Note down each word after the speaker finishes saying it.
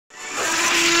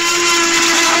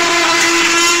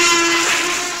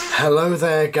Hello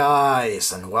there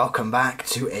guys, and welcome back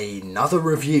to another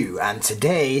review, and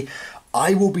today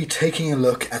I will be taking a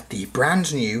look at the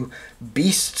brand new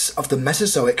Beasts of the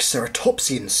Mesozoic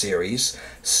Ceratopsian series,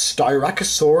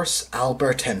 Styracosaurus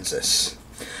albertensis.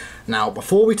 Now,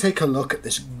 before we take a look at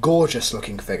this gorgeous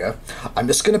looking figure, I'm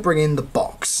just going to bring in the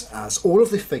box, as all of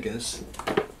the figures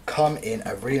come in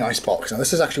a really nice box. Now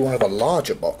this is actually one of the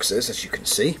larger boxes, as you can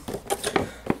see.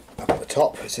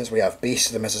 Top, it says we have Beasts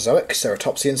of the Mesozoic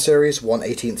Ceratopsian series,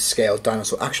 1/18th scale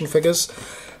dinosaur action figures.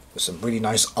 There's some really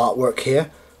nice artwork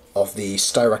here of the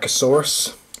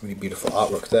Styracosaurus. Really beautiful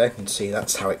artwork there. You can see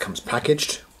that's how it comes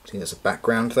packaged. See, there's a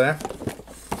background there.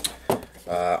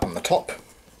 On the top,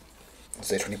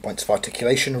 there's 20 points of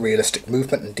articulation, realistic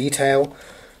movement and detail.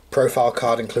 Profile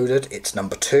card included. It's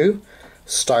number 2,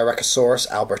 Styracosaurus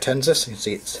albertensis. You can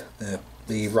see it's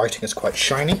the writing is quite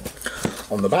shiny.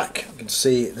 On the back, you can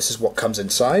see this is what comes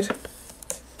inside.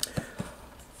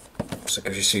 So it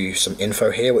gives you some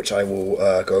info here, which I will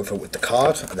go over with the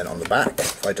card. And then on the back,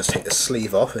 if I just take the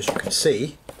sleeve off, as you can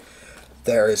see,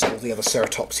 there is all the other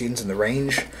ceratopsians in the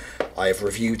range. I have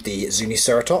reviewed the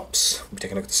Zuniceratops. We'll be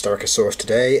taking a look at the Styracosaurus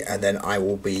today, and then I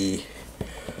will be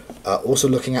also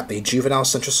looking at the juvenile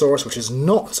Centrosaurus, which is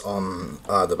not on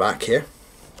the back here.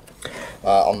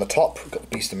 On the top, we've got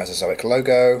the Beast of the Mesozoic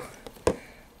logo.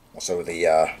 Also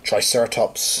the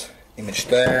Triceratops image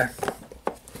there.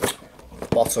 On the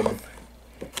bottom,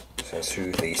 it says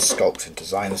who the sculpt and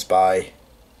design is by.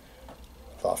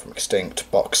 Far from extinct,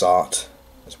 box art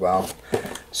as well.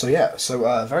 So yeah, so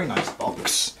very nice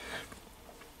box.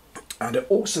 And it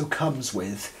also comes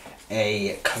with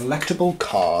a collectible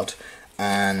card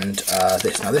and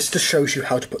this. Now this just shows you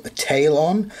how to put the tail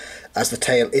on, as the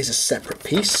tail is a separate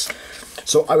piece.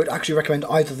 So I would actually recommend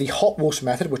either the hot water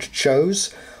method, which it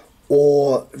shows,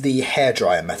 or the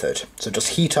hairdryer method. So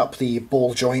just heat up the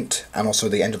ball joint and also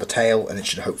the end of the tail, and it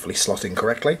should hopefully slot in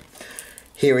correctly.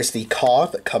 Here is the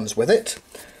card that comes with it.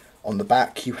 On the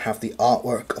back you have the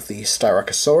artwork of the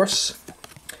Styracosaurus.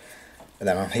 And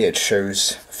then on here it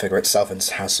shows the figure itself and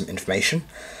has some information.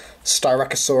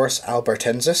 Styracosaurus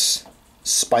albertensis,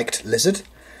 spiked lizard,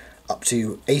 up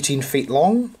to 18 feet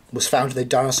long, was found in the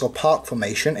Dinosaur Park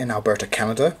Formation in Alberta,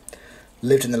 Canada,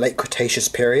 lived in the late Cretaceous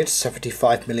period,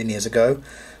 75 million years ago,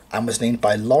 and was named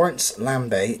by Lawrence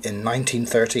Lambay in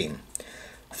 1913.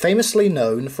 Famously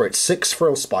known for its 6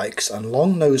 frill spikes and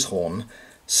long nose horn,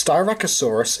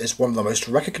 Styracosaurus is one of the most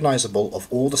recognizable of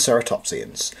all the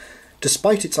ceratopsians.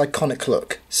 Despite its iconic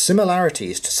look,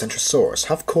 similarities to Centrosaurus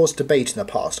have caused debate in the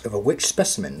past over which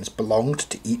specimens belonged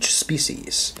to each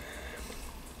species.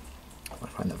 I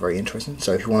find that very interesting.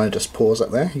 So if you want to just pause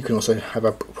that there, you can also have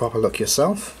a proper look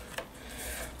yourself.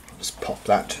 I'll just pop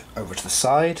that over to the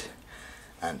side.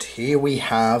 And here we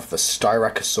have the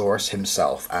Styracosaurus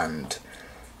himself. And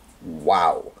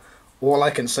wow. All I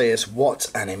can say is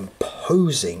what an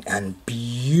imposing and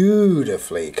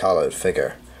beautifully coloured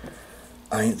figure.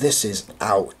 I mean, this is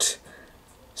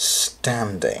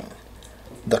outstanding.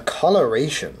 The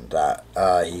coloration that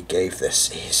he gave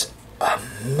this is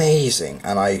amazing,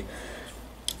 and I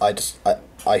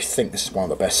think this is one of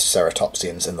the best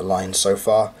ceratopsians in the line so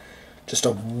far. Just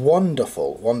a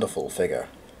wonderful, wonderful figure.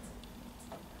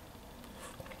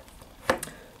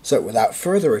 So without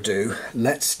further ado,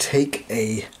 let's take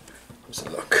a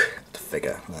look at the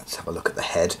figure. Let's have a look at the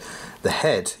head. The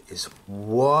head is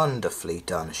wonderfully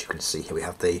done, as you can see here. We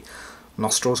have the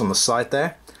nostrils on the side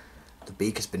there. The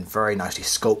beak has been very nicely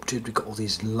sculpted. We've got all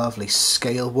these lovely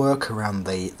scale work around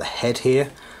the head here.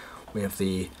 We have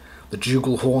the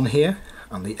jugal horn here,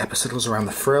 and the epicetals around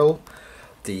the frill.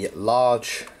 The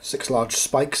 6 large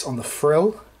spikes on the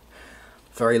frill.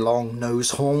 Very long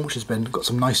nose horn, which has got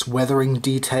some nice weathering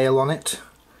detail on it,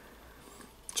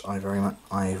 which I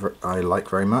like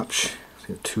very much.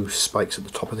 See the 2 spikes at the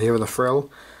top of here of the frill.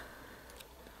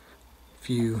 A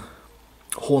few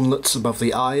hornlets above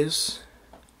the eyes.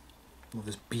 All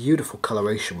this beautiful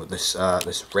coloration with this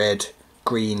red,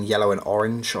 green, yellow, and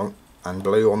orange and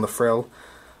blue on the frill.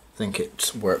 I think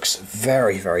it works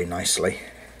very, very nicely.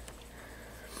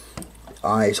 The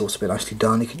eyes also been nicely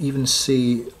done. You can even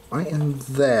see right in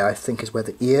there, I think, is where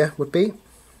the ear would be.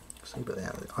 See, but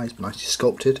yeah, the eyes been nicely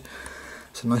sculpted.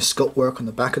 Some nice sculpt work on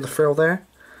the back of the frill there.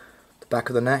 The back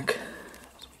of the neck.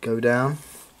 As we go down,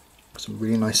 some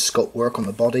really nice sculpt work on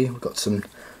the body. We've got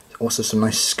also some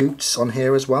nice scoots on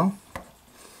here as well.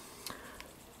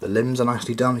 The limbs are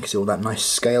nicely done. You can see all that nice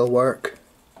scale work.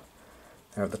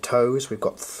 There are the toes. We've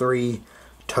got 3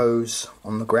 toes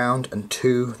on the ground and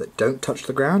 2 that don't touch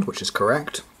the ground, which is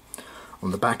correct.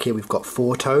 On the back here we've got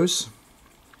 4 toes.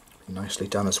 nicely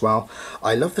done as well.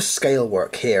 I love the scale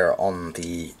work here on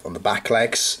the back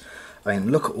legs. I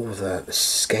mean, look at all the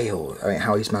scale. I mean,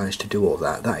 how he's managed to do all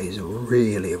that. That is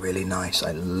really, really nice.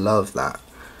 I love that.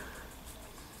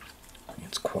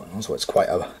 It's quite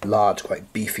a large,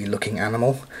 quite beefy looking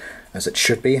animal, as it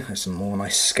should be. There's some more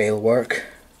nice scale work.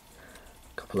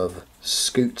 A couple of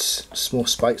scoots, small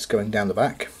spikes going down the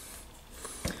back.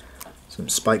 Some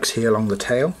spikes here along the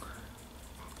tail.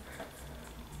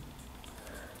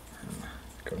 And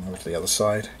going over to the other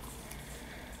side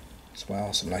as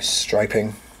well. Some nice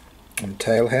striping on the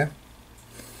tail here.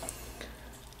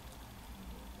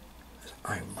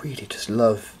 I really just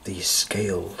love these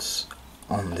scales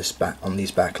on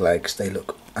these back legs. They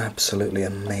look absolutely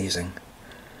amazing.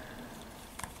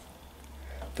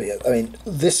 But yeah, I mean,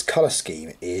 this colour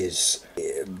scheme is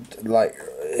like,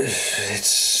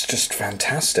 it's just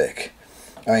fantastic.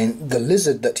 I mean, the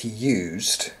lizard that he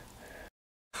used,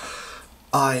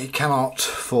 I cannot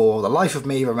for the life of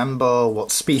me remember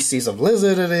what species of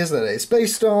lizard it is that it's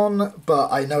based on,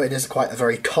 but I know it is quite a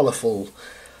very colourful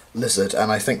lizard,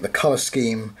 and I think the colour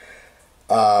scheme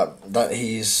that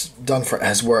he's done for it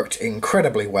has worked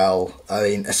incredibly well. I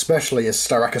mean, especially as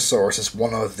Styracosaurus is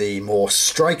one of the more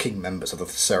striking members of the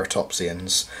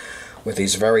ceratopsians, with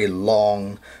these very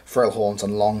long frill horns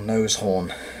and long nose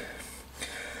horn.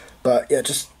 But yeah,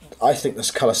 I think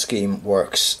this colour scheme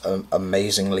works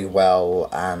amazingly well,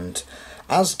 and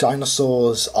as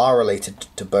dinosaurs are related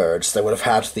to birds, they would have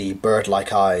had the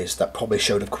bird-like eyes that probably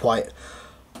showed quite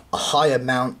a high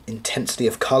amount intensity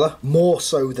of colour, more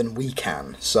so than we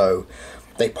can, so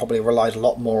they probably relied a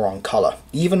lot more on colour,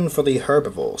 even for the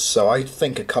herbivores, so I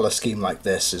think a colour scheme like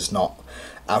this is not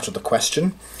out of the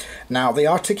question. Now, the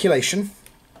articulation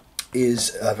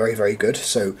is very, very good,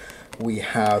 so we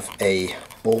have a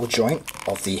ball joint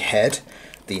of the head.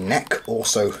 The neck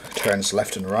also turns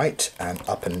left and right and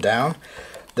up and down.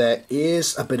 There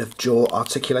is a bit of jaw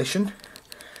articulation,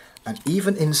 and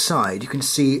even inside you can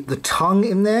see the tongue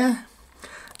in there.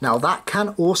 Now that can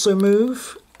also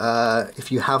move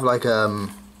if you have like a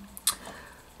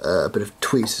bit of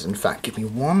tweezers. In fact, give me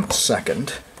 1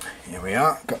 second. Here we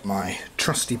are, got my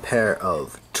trusty pair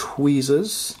of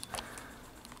tweezers.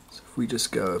 So if we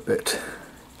just go a bit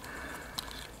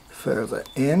further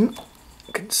in,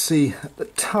 you can see that the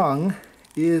tongue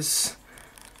is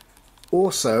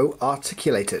also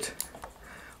articulated.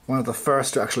 One of the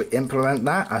first to actually implement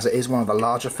that, as it is one of the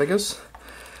larger figures.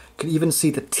 You can even see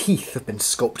the teeth have been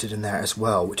sculpted in there as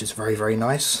well, which is very, very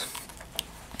nice.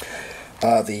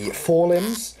 The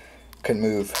forelimbs can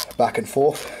move back and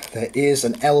forth. There is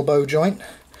an elbow joint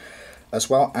as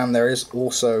well, and there is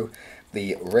also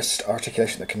the wrist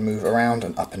articulation that can move around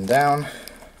and up and down.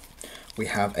 We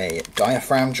have a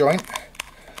diaphragm joint,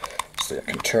 so it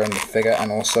can turn the figure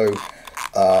and also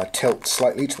tilt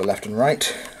slightly to the left and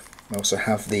right. We also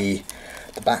have the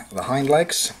hind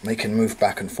legs. They can move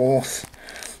back and forth.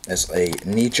 There's a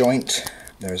knee joint.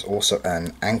 There is also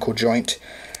an ankle joint,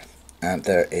 and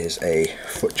there is a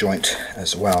foot joint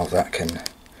as well that can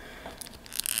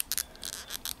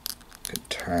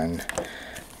turn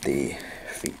the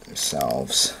feet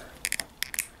themselves.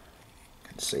 You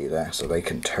can see there, so they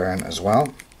can turn as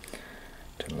well,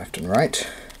 to left and right.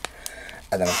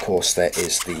 And then of course there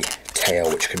is the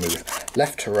tail, which can move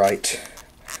left to right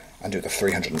and do the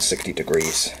 360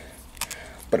 degrees.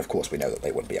 But of course we know that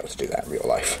they wouldn't be able to do that in real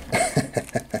life.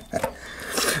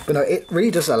 But no, it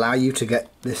really does allow you to get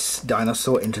this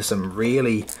dinosaur into some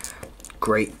really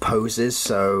great poses,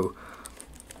 so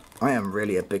I am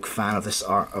really a big fan of this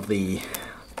art of the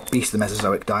Beast of the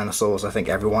Mesozoic dinosaurs. I think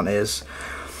everyone is.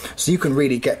 So you can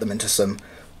really get them into some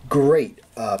great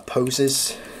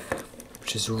poses,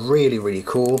 which is really, really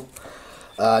cool.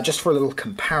 Just for a little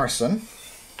comparison,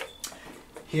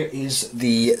 here is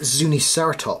the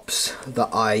Zuniceratops that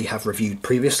I have reviewed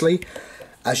previously.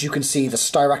 As you can see, the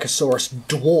Styracosaurus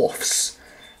dwarfs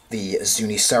the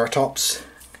Zuniceratops.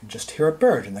 You can just hear a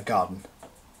bird in the garden.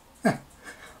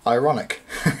 Ironic.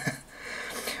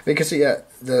 Because yeah,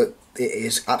 it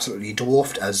is absolutely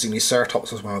dwarfed, as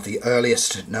Zuniceratops was one of the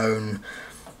earliest known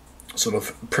sort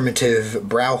of primitive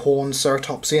brow horn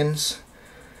ceratopsians,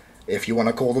 if you want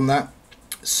to call them that.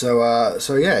 So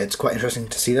yeah, it's quite interesting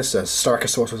to see this.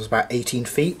 Styracosaurus was about 18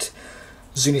 feet.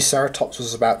 Zuniceratops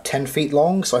was about 10 feet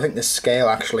long, so I think this scale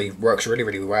actually works really,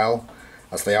 really well,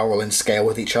 as they are all in scale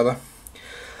with each other.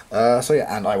 So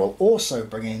yeah, and I will also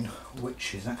bring in,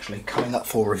 which is actually coming up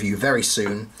for review very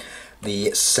soon,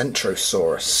 the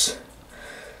Centrosaurus.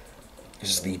 This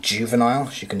is the juvenile.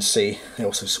 As you can see, they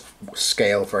also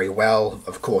scale very well.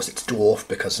 Of course, it's dwarf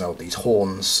because these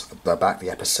horns at the back, the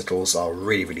epicetals, are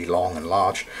really, really long and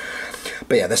large.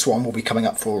 But yeah, this one will be coming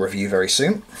up for review very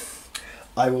soon.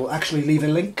 I will actually leave a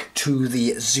link to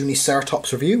the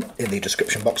Zuniceratops review in the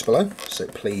description box below, so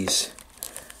please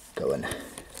go and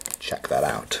check that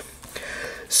out.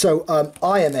 So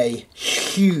I am a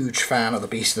huge fan of the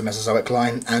Beast of the Mesozoic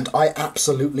line, and I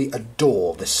absolutely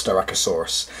adore this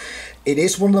Styracosaurus. It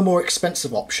is one of the more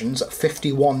expensive options at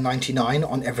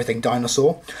 $51.99 on Everything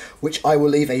Dinosaur, which I will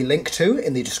leave a link to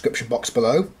in the description box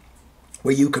below,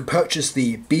 where you can purchase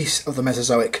the Beast of the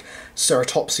Mesozoic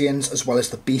Ceratopsians as well as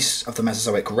the Beast of the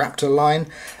Mesozoic Raptor line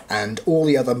and all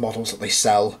the other models that they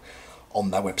sell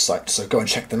on their website. So go and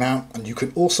check them out, and you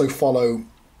can also follow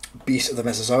Beast of the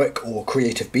Mesozoic or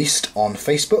Creative Beast on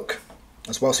Facebook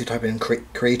as well. So you type in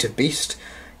Creative Beast,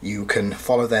 you can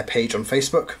follow their page on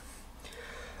Facebook.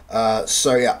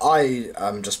 So yeah, I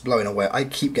am just blown away. I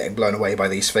keep getting blown away by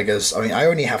these figures. I mean, I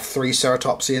only have 3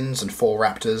 Ceratopsians and 4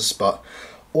 Raptors, but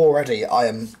already I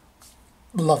am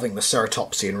loving the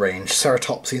Ceratopsian range.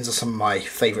 Ceratopsians are some of my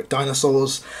favourite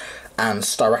dinosaurs, and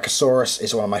Styracosaurus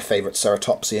is one of my favourite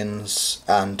Ceratopsians,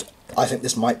 and I think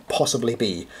this might possibly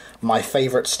be my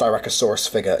favourite Styracosaurus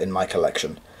figure in my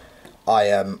collection. I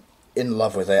am in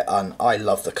love with it, and I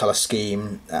love the colour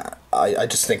scheme. I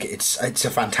just think it's a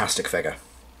fantastic figure.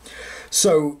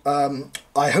 So,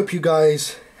 I hope you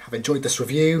guys have enjoyed this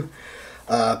review.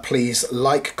 Please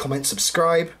like, comment,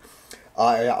 subscribe.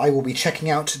 I will be checking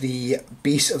out the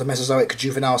Beast of the Mesozoic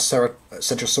Juvenile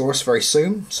Centrosaurus very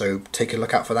soon, so take a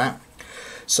look out for that.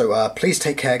 So please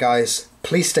take care, guys.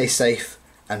 Please stay safe,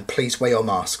 and please wear your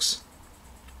masks.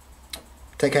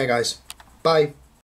 Take care, guys. Bye.